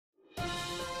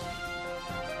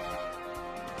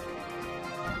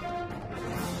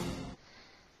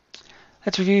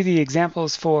Let's review the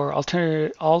examples for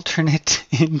alternate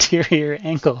interior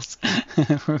angles.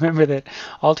 Remember that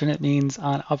alternate means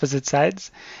on opposite sides,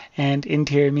 and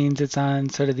interior means it's on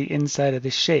sort of the inside of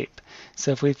the shape.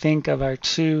 So if we think of our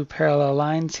two parallel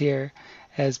lines here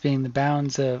as being the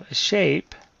bounds of a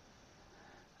shape,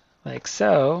 like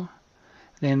so,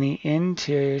 then the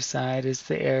interior side is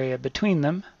the area between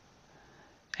them,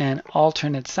 and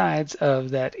alternate sides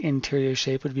of that interior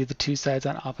shape would be the two sides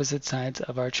on opposite sides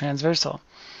of our transversal.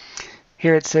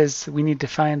 Here it says we need to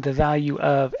find the value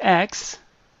of x.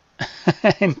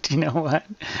 And you know what?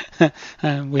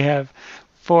 We have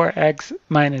 4x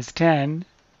minus 10.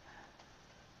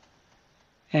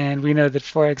 And we know that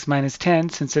 4x minus 10,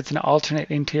 since it's an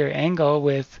alternate interior angle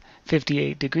with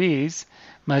 58 degrees,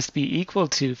 must be equal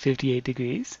to 58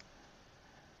 degrees.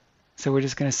 So we're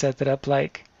just going to set that up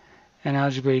like an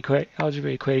algebra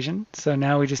equation. So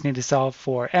now we just need to solve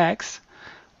for x.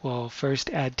 We'll first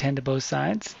add 10 to both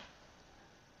sides.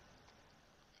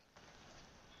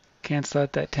 Cancel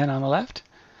out that 10 on the left.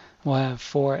 We'll have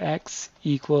 4x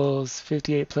equals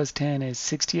 58 plus 10 is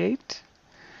 68.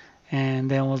 And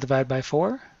then we'll divide by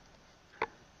 4.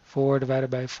 4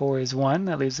 divided by 4 is 1.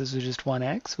 That leaves us with just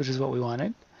 1x, which is what we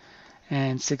wanted.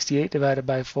 And 68 divided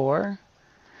by 4.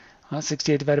 Well,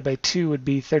 68 divided by 2 would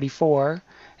be 34.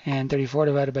 And 34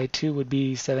 divided by 2 would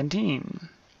be 17.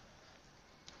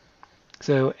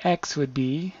 So x would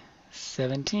be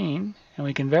 17. And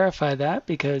we can verify that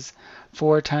because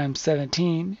 4 times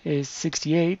 17 is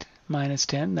 68 minus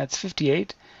 10. That's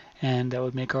 58. And that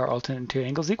would make our alternate interior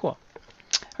angles equal.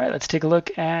 All right, let's take a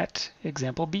look at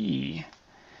example B.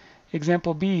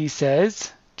 Example B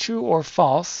says, true or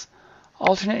false,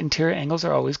 alternate interior angles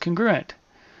are always congruent.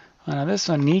 Well, now this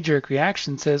one, knee-jerk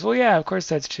reaction says, well, yeah, of course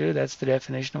that's true. That's the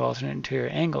definition of alternate interior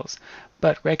angles.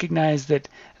 But recognize that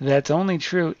that's only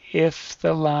true if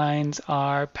the lines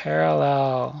are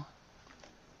parallel.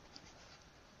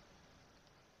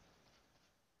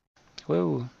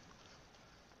 Whoa.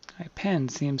 My pen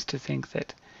seems to think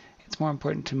that it's more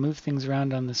important to move things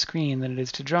around on the screen than it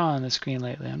is to draw on the screen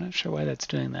lately. I'm not sure why that's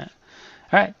doing that.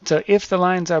 All right, so if the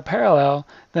lines are parallel,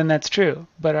 then that's true.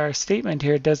 But our statement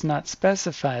here does not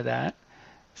specify that.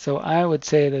 So I would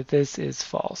say that this is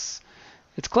false.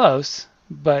 It's close,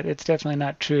 but it's definitely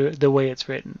not true the way it's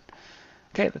written.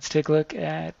 Okay, let's take a look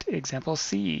at example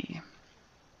C.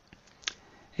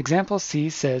 Example C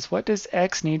says, what does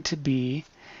x need to be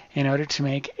in order to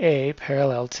make A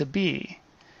parallel to B?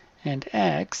 And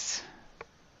x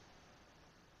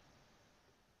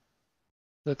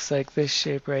looks like this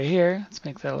shape right here. Let's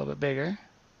make that a little bit bigger.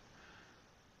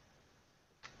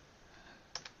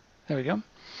 There we go.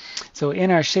 So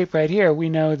in our shape right here, we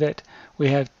know that we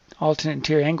have alternate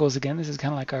interior angles again. This is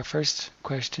kind of like our first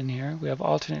question here. We have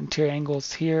alternate interior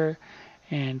angles here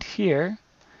and here.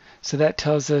 So that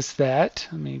tells us that,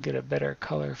 let me get a better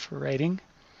color for writing,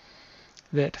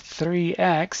 that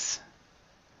 3x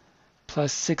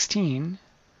plus 16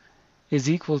 is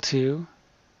equal to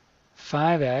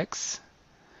 5x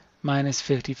minus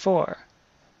 54.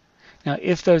 Now,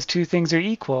 if those two things are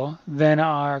equal, then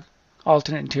our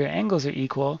alternate interior angles are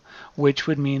equal, which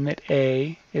would mean that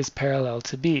A is parallel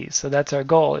to B. So that's our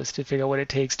goal, is to figure out what it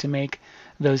takes to make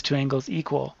those two angles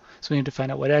equal. So we need to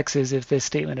find out what x is if this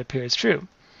statement appears true.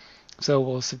 So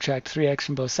we'll subtract 3x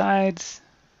from both sides.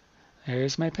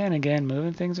 There's my pen again,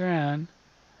 moving things around.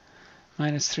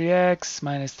 Minus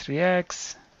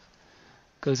 3x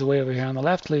goes away over here on the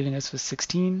left, leaving us with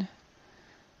 16.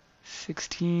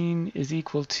 16 is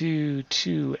equal to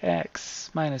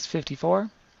 2x minus 54.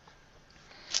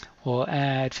 We'll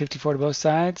add 54 to both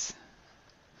sides.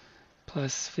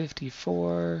 Plus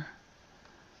 54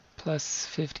 plus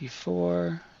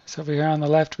 54. So over here on the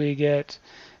left we get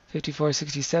 54,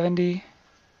 60, 70.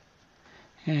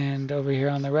 And over here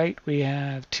on the right we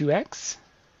have 2x.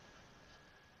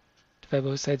 Divide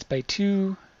both sides by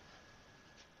 2.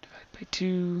 Divide by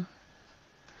 2.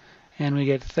 And we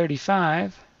get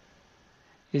 35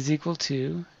 is equal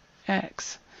to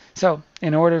x. So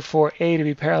in order for A to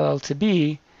be parallel to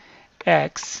B,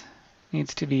 x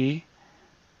needs to be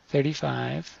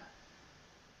 35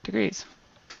 degrees.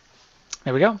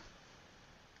 There we go.